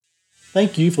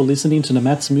Thank you for listening to the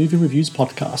Matt's Movie Reviews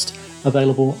podcast,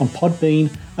 available on Podbean,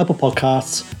 Apple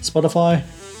Podcasts, Spotify,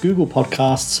 Google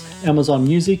Podcasts, Amazon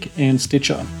Music, and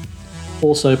Stitcher.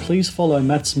 Also, please follow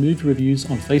Matt's Movie Reviews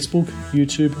on Facebook,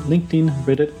 YouTube, LinkedIn,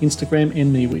 Reddit, Instagram,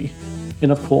 and MeWe.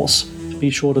 And of course, be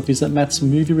sure to visit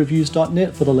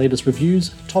mattsmoviereviews.net for the latest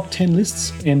reviews, top 10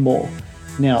 lists, and more.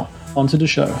 Now, on to the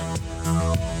show.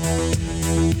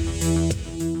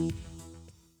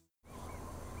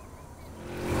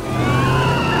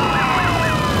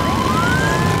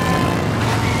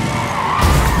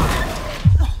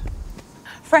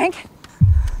 Frank?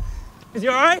 Is he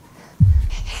all right?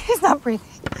 He's not breathing.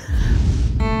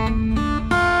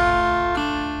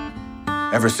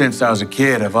 Ever since I was a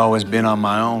kid, I've always been on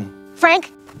my own.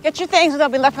 Frank, get your things or they'll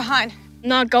be left behind. I'm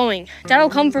not going. Dad'll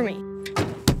come for me.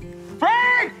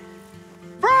 Frank!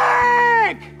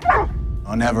 Frank!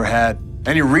 I never had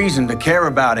any reason to care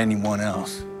about anyone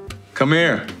else. Come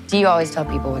here. Do you always tell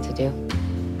people what to do?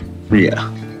 Yeah.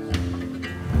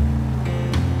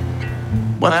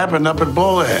 What happened up at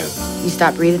Bullhead? You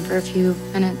stop breathing for a few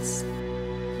minutes?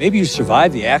 Maybe you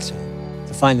survived the accident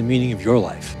to find the meaning of your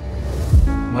life.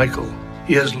 Michael,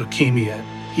 he has leukemia.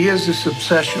 He has this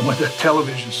obsession with that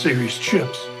television series,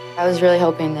 Chips. I was really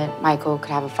hoping that Michael could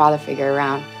have a father figure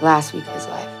around the last week of his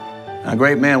life. A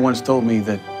great man once told me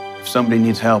that if somebody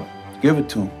needs help, give it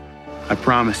to him. I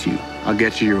promise you, I'll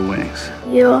get you your wings.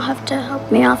 You'll have to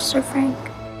help me, Officer Frank.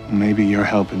 Maybe you're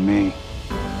helping me.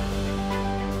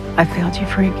 I failed you,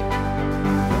 Frank.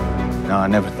 No, I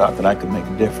never thought that I could make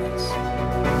a difference.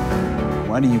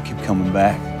 Why do you keep coming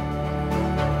back?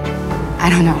 I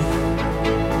don't know.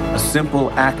 A simple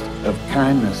act of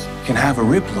kindness can have a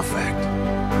ripple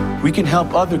effect. We can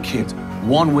help other kids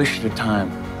one wish at a time.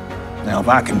 Now, if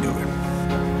I can do it,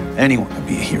 anyone can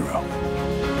be a hero.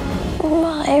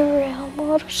 My real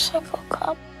motorcycle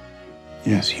cop.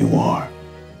 Yes, you are.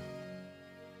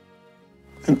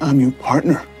 And I'm your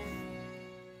partner.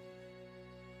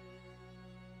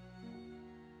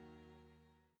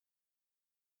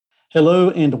 Hello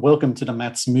and welcome to the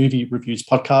Matt's Movie Reviews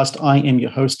podcast. I am your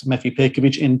host, Matthew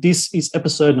Perkovich, and this is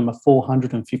episode number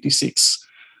 456.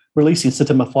 Releasing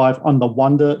September 5 on the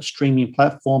Wonder streaming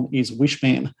platform is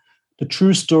Wishman, the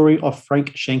true story of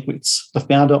Frank Shankwitz, the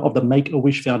founder of the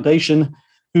Make-A-Wish Foundation,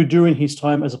 who during his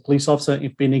time as a police officer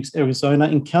in Phoenix, Arizona,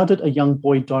 encountered a young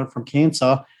boy dying from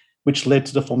cancer, which led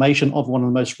to the formation of one of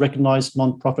the most recognized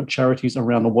non-profit charities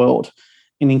around the world.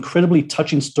 An incredibly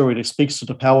touching story that speaks to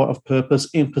the power of purpose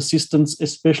and persistence,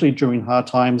 especially during hard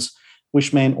times.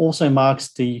 Wishman also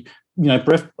marks the,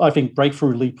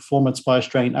 breakthrough leap performance by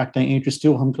Australian actor Andrew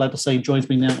Steele. I'm glad to say joins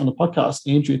me now on the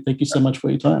podcast. Andrew, thank you so much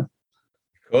for your time.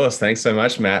 Of course, thanks so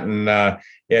much, Matt. And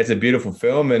it's a beautiful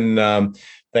film, and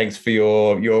thanks for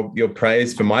your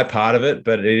praise for my part of it.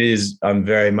 But it is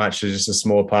very much just a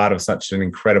small part of such an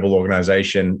incredible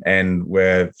organization, and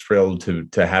we're thrilled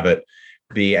to have it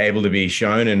be able to be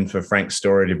shown and for Frank's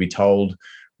story to be told,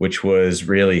 which was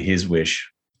really his wish.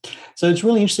 So it's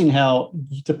really interesting how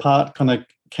the part kind of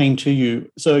came to you.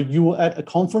 So you were at a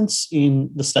conference in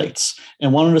the States,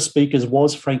 and one of the speakers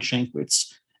was Frank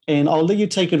Shankwitz. And I'll let you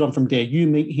take it on from there. You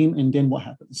meet him, and then what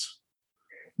happens?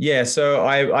 Yeah, so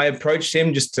I approached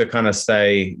him just to kind of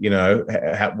say,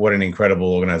 what an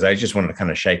incredible organization. Just wanted to kind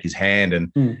of shake his hand,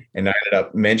 and I ended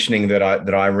up mentioning that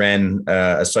I ran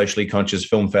a socially conscious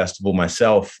film festival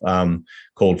myself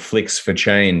called Flicks for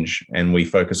Change, and we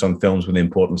focus on films with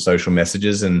important social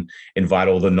messages and invite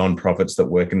all the nonprofits that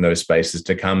work in those spaces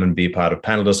to come and be a part of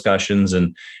panel discussions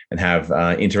and have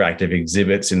interactive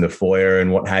exhibits in the foyer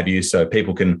and what have you, so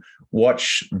people can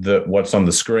watch what's on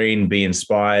the screen, be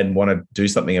inspired, want to do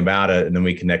something about it, and then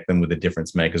we connect them with the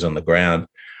difference makers on the ground.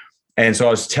 And so I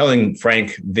was telling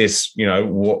Frank this,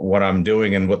 what I'm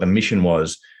doing and what the mission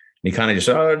was. And he kind of just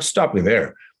said, "Oh, stop me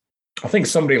there. I think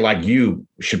somebody like you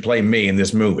should play me in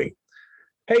this movie."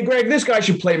 "Hey, Greg, this guy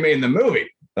should play me in the movie."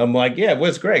 I'm like, "Yeah,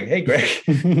 where's Greg? Hey, Greg."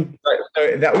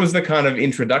 So that was the kind of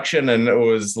introduction. And it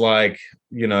was like,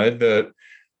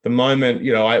 the moment,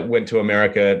 I went to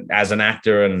America as an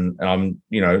actor, and I'm,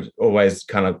 always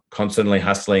kind of constantly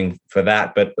hustling for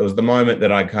that. But it was the moment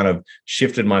that I kind of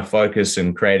shifted my focus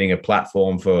and creating a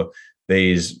platform for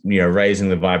these, raising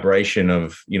the vibration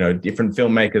of, different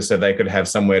filmmakers so they could have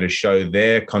somewhere to show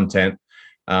their content.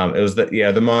 It was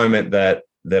the moment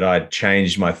that I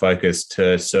changed my focus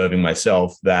to serving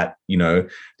myself, that, the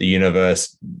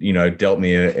universe, dealt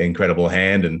me an incredible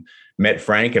hand, and met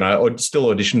Frank, and I still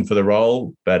auditioned for the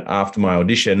role. But after my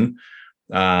audition,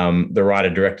 the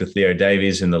writer-director Theo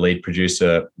Davies and the lead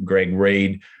producer Greg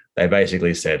Reed, they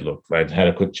basically said, look, they had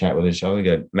a quick chat with each other and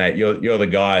go, mate, you're the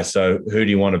guy. So who do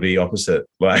you want to be opposite?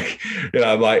 Like,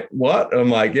 I'm like, what? And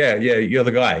I'm like, yeah, you're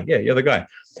the guy. Yeah, you're the guy.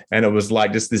 And it was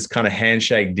like just this kind of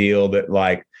handshake deal that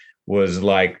like was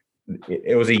like,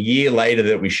 it was a year later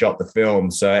that we shot the film.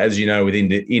 So as you know, with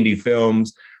indie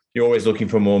films, you're always looking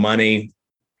for more money.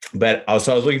 But I was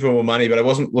looking for more money, but I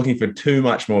wasn't looking for too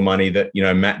much more money that,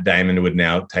 Matt Damon would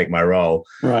now take my role.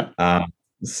 Right.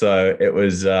 So it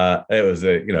was a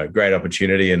great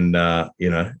opportunity, and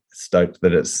stoked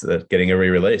that it's getting a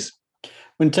re-release.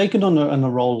 When taken on the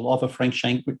role of a Frank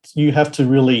Shankwitz, you have to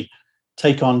really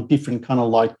take on different kind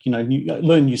of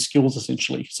learn new skills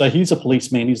essentially. So he's a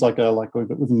policeman. He's like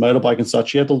with a motorbike and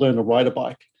such. You have to learn to ride a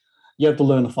bike. You have to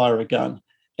learn to fire a gun.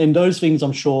 And those things,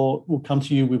 I'm sure, will come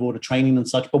to you with all the training and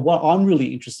such. But what I'm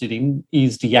really interested in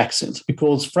is the accent,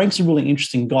 because Frank's a really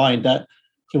interesting guy in that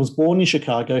he was born in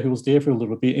Chicago, he was there for a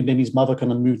little bit, and then his mother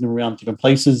kind of moved him around different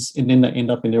places, and then they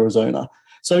end up in Arizona.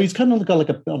 So he's kind of got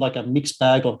like a mixed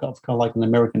bag of kind of like an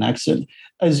American accent.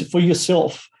 As for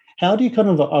yourself, how do you kind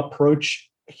of approach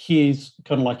his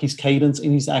kind of like his cadence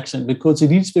and his accent? Because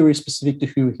it is very specific to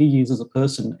who he is as a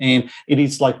person, and it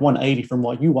is like 180 from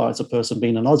what you are as a person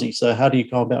being an Aussie. So how do you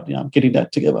go about getting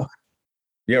that together?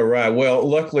 Yeah, right. Well,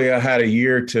 luckily I had a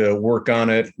year to work on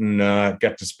it, and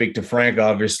got to speak to Frank,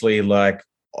 obviously, I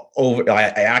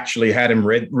actually had him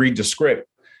read the script.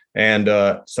 And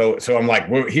so I'm like,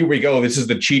 well, here we go. This is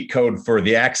the cheat code for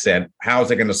the accent.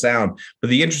 How's it going to sound? But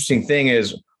the interesting thing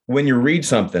is when you read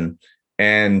something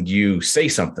and you say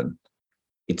something,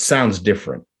 it sounds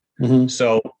different. Mm-hmm.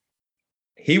 So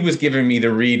he was giving me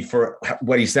the read for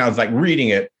what he sounds like reading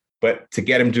it, but to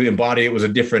get him to embody it was a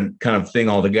different kind of thing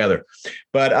altogether.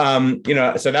 But,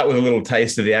 so that was a little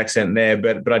taste of the accent there.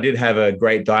 But I did have a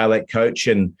great dialect coach,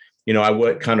 and, I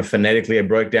worked kind of phonetically. I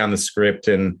broke down the script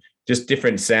and just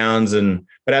different sounds.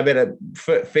 But I bet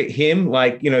for him,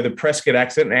 the Prescott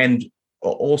accent and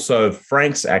also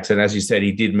Frank's accent, as you said,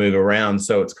 he did move around.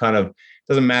 So it's kind of,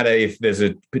 doesn't matter if there's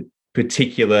a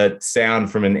particular sound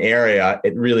from an area.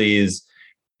 It really is,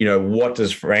 what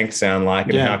does Frank sound like,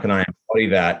 and how can I embody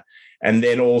that? And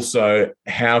then also,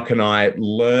 how can I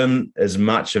learn as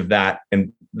much of that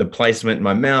and the placement in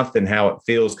my mouth and how it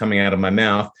feels coming out of my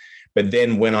mouth. But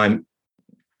then when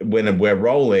we're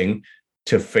rolling,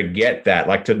 to forget that,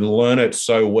 like to learn it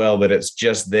so well that it's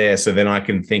just there. So then I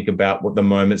can think about what the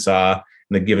moments are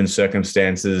in the given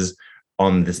circumstances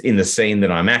in the scene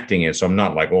that I'm acting in. So I'm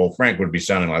not like, oh, Frank would be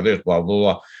sounding like this, blah, blah,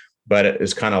 blah. But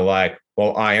it's kind of like,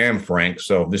 well, I am Frank,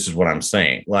 so this is what I'm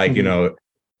saying. Like, and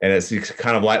it's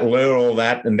kind of like learn all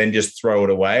that and then just throw it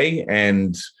away.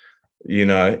 And,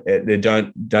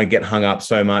 don't get hung up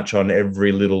so much on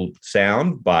every little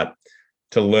sound, but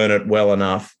to learn it well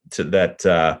enough to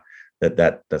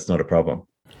that's not a problem.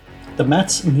 The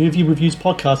Matt's Movie Reviews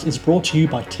podcast is brought to you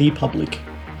by TeePublic.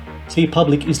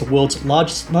 TeePublic is the world's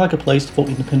largest marketplace for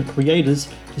independent creators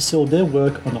to sell their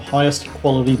work on the highest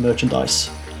quality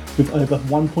merchandise. With over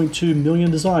 1.2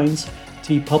 million designs,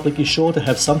 TeePublic is sure to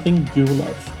have something you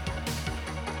love.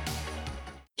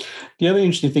 The other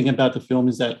interesting thing about the film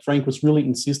is that Frank was really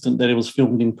insistent that it was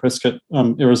filmed in Prescott,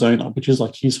 Arizona, which is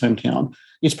like his hometown.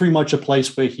 It's pretty much a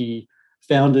place where he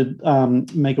founded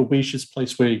Make-A-Wish, his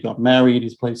place where he got married,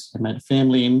 his place he made a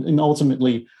family, and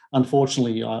ultimately,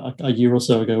 unfortunately, a year or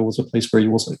so ago, was a place where he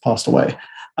also passed away.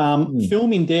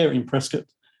 Filming there in Prescott,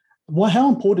 how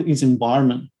important is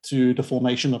environment to the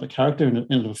formation of a character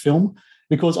in a film?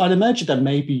 Because I'd imagine that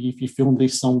maybe if you filmed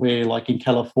this somewhere like in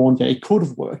California, it could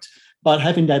have worked. But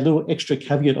having that little extra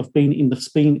caveat of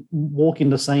walking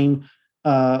the same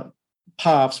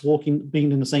paths,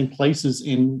 being in the same places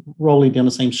and rolling down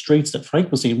the same streets that Frank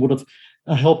was in would have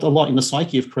helped a lot in the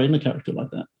psyche of creating a character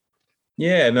like that.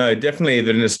 Yeah, no, definitely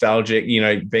the nostalgic,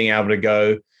 being able to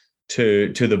go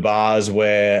to the bars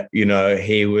where,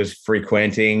 he was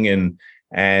frequenting and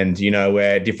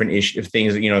where different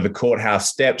things, the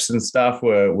courthouse steps and stuff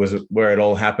was where it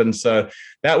all happened. So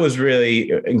that was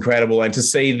really incredible. And to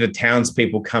see the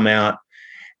townspeople come out.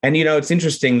 And, it's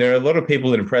interesting. There are a lot of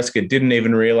people in Prescott didn't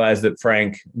even realize that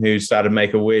Frank, who started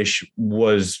Make-A-Wish,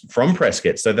 was from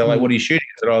Prescott. So they're like, what are you shooting?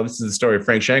 I said, oh, this is the story of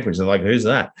Frank Shankwitz. They're like, who's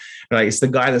that? And it's the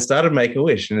guy that started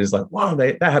Make-A-Wish. And it's like, wow,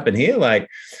 that happened here.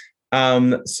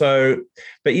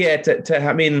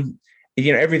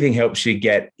 Everything helps you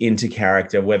get into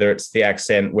character, whether it's the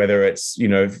accent, whether it's,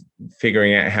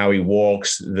 figuring out how he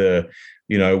walks,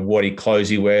 what clothes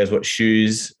he wears, what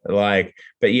shoes,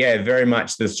 but yeah, very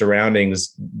much the surroundings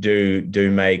do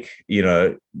make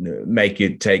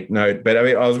you take note. But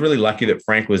I was really lucky that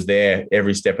Frank was there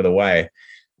every step of the way.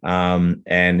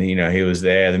 And, he was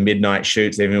there, the midnight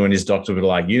shoots, even when his doctor was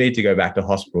like, you need to go back to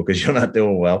hospital because you're not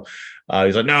doing well.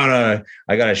 He's like, no,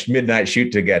 I got a midnight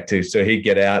shoot to get to. So he'd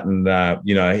get out and,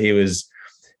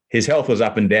 his health was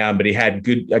up and down, but he had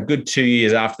a good 2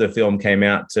 years after the film came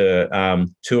out to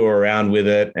tour around with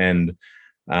it. And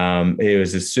he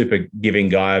was a super giving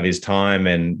guy of his time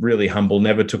and really humble,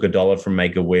 never took $1 from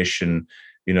Make-A-Wish. And,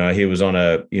 he was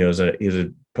he was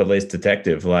a police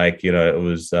detective. It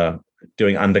was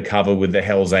doing undercover with the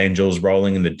Hells Angels,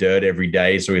 rolling in the dirt every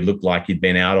day. So he looked like he'd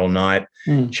been out all night,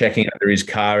 checking under his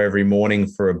car every morning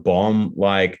for a bomb,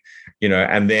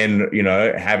 and then,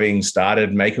 having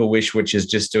started Make-A-Wish, which is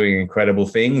just doing incredible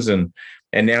things. And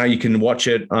now you can watch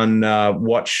it on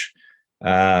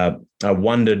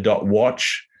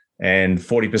wonder.watch, and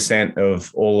 40%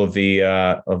 of all of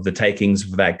the takings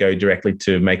of that go directly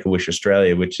to Make-A-Wish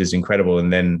Australia, which is incredible.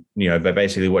 And then, by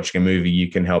basically watching a movie, you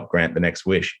can help grant the next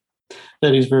wish.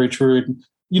 That is very true.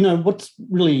 What's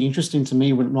really interesting to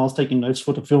me when I was taking notes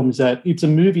for the film is that it's a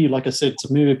movie, like I said, it's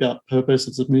a movie about purpose.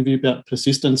 It's a movie about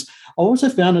persistence. I also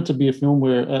found it to be a film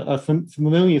where a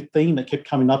familiar theme that kept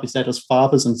coming up is that as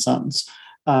fathers and sons.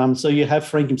 So you have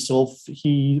Frank himself.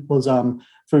 He was,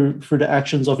 through the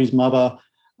actions of his mother,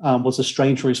 was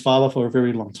estranged from his father for a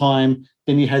very long time.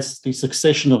 Then he has the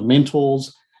succession of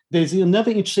mentors. There's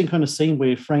another interesting kind of scene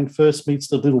where Frank first meets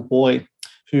the little boy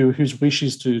whose wish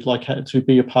is to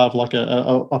be a part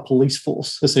of a police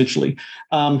force, essentially.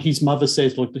 His mother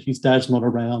says his dad's not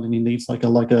around and he needs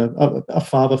a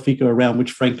father figure around,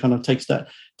 which Frank kind of takes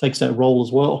that role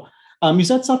as well. Is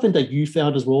that something that you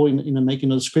found as well in the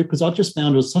making of the script? Because I just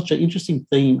found it was such an interesting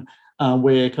theme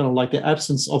where kind of the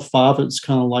absence of fathers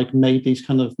kind of made these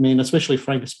kind of men, especially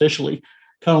Frank,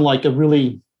 kind of a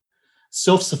really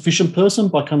self-sufficient person,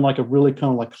 but kind of a really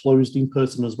kind of closed-in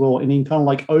person as well, and then kind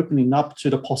of opening up to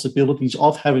the possibilities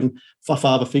of having a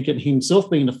father figure, and himself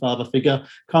being a father figure,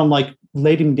 kind of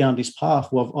led him down this path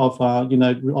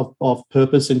of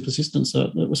purpose and persistence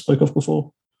that we spoke of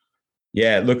before.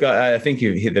 Yeah, look, I think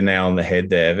you hit the nail on the head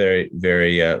there, very,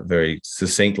 very, very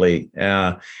succinctly.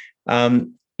 I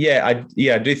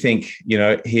do think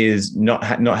his not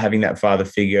having that father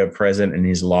figure present in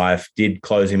his life did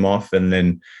close him off, and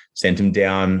then sent him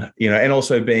down, and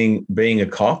also being a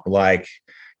cop,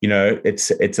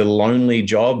 it's a lonely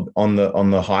job on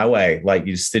the highway.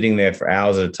 You're sitting there for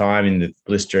hours at a time in the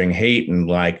blistering heat and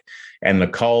the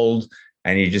cold,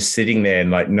 and you're just sitting there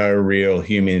and no real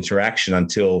human interaction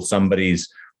until somebody's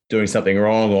doing something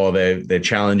wrong or they're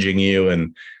challenging you,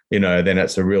 and then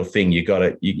it's a real thing. You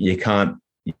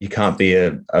can't be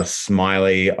a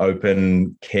smiley,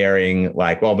 open, caring,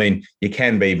 you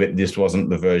can be, but this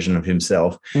wasn't the version of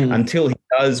himself until he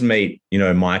does meet,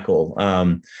 Michael.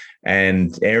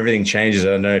 And everything changes. I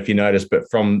don't know if you noticed, but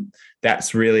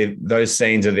that's really, those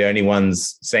scenes are the only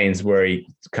scenes where he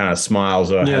kind of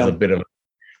smiles or has a bit of,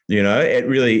 it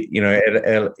really,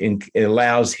 it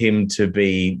allows him to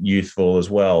be youthful as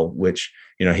well, which,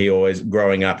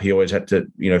 growing up, he always had to,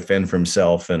 fend for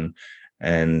himself and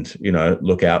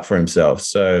look out for himself.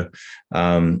 So,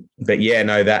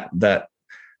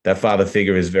 that father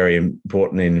figure is very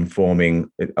important in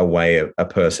informing a way a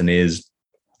person is,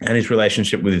 and his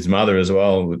relationship with his mother as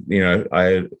well.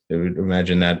 I would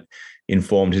imagine that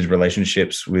informed his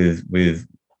relationships with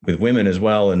women as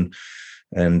well. And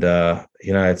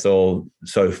it's all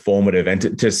so formative,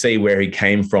 and to see where he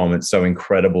came from, it's so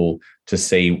incredible to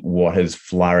see what has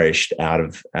flourished out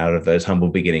of those humble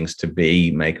beginnings to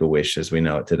be Make-A-Wish as we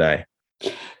know it today.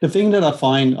 The thing that I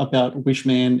find about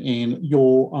Wishman and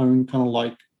your own kind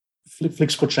of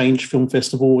Flicks for Change Film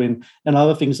Festival and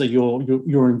other things that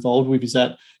you're involved with is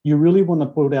that you really want to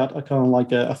put out a kind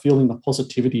of a feeling of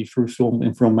positivity through film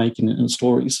and filmmaking and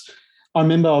stories. I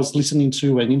remember I was listening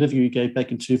to an interview you gave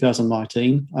back in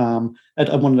 2019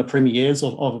 at one of the premieres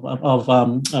of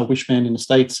Wishman in the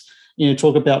States.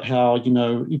 Talk about how,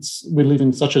 we live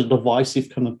in such a divisive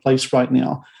kind of place right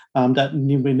now that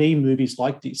we need movies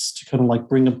like this to kind of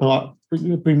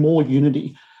bring more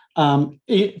unity. Now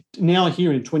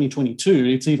here in 2022,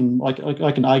 it's even I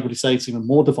can arguably say it's even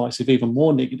more divisive, even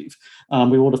more negative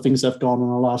with all the things that have gone on in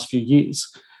the last few years.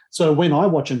 So when I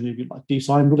watch a movie like this,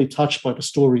 I'm really touched by the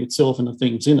story itself and the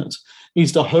things in it.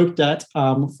 Is the hope that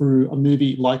through a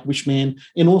movie like Wishman,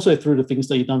 and also through the things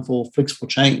that you've done for Flicks for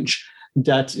Change,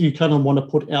 that you kind of want to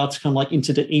put out kind of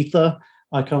into the ether,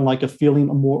 kind of a feeling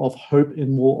more of hope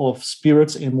and more of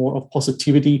spirits and more of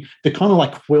positivity to kind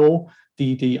of quell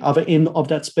the other end of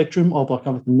that spectrum of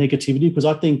kind of negativity, because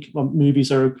I think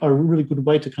movies are a really good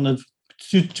way to kind of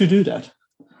to do that.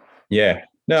 Yeah.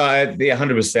 No,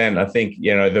 100%. I think,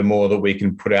 the more that we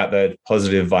can put out the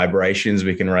positive vibrations,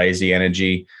 we can raise the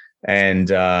energy, and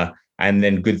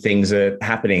then good things are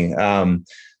happening. Where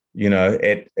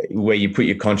you put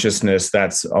your consciousness,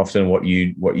 that's often what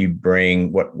you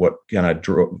bring, what kind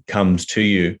of comes to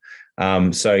you.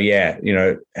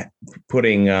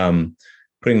 Putting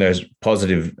those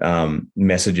positive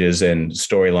messages and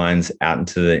storylines out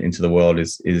into the world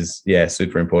is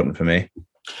super important for me.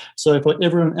 So for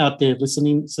everyone out there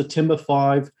listening, September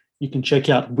 5, you can check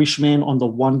out Wishman on the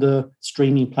Wonder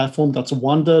streaming platform. That's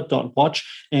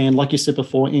wonder.watch. And like you said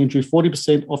before, Andrew,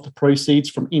 40% of the proceeds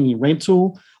from any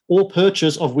rental or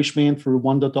purchase of Wishman through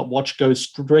wonder.watch goes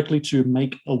directly to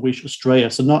Make-A-Wish Australia.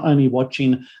 So not only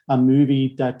watching a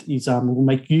movie that is will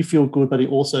make you feel good, but it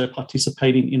also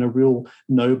participating in a real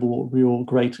noble, real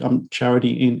great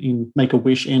charity in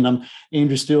Make-A-Wish. And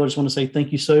Andrew Steele, I just want to say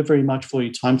thank you so very much for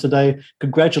your time today.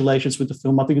 Congratulations with the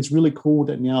film. I think it's really cool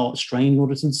that now Australian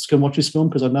audiences can watch this film,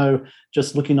 because I know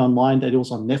just looking online that it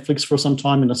was on Netflix for some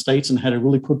time in the States and had a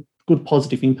really good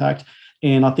positive impact.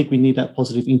 And I think we need that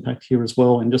positive impact here as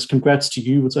well. And just congrats to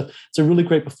you. It's a really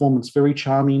great performance, very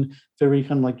charming, very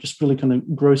kind of like just really kind of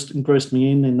engrossed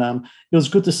me in. And it was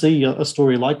good to see a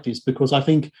story like this, because I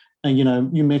think,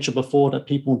 you mentioned before that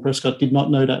people in Prescott did not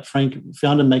know that Frank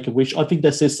founded Make-A-Wish. I think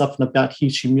that says something about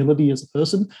his humility as a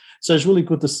person. So it's really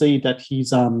good to see that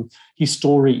his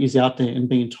story is out there and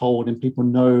being told, and people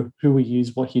know who he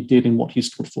is, what he did, and what he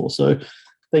stood for. So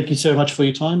thank you so much for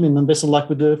your time, and best of luck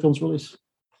with the film's release.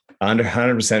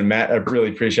 100%, Matt. I really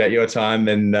appreciate your time,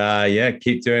 and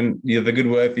keep doing the good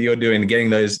work that you're doing,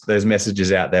 getting those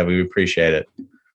messages out there. We appreciate it.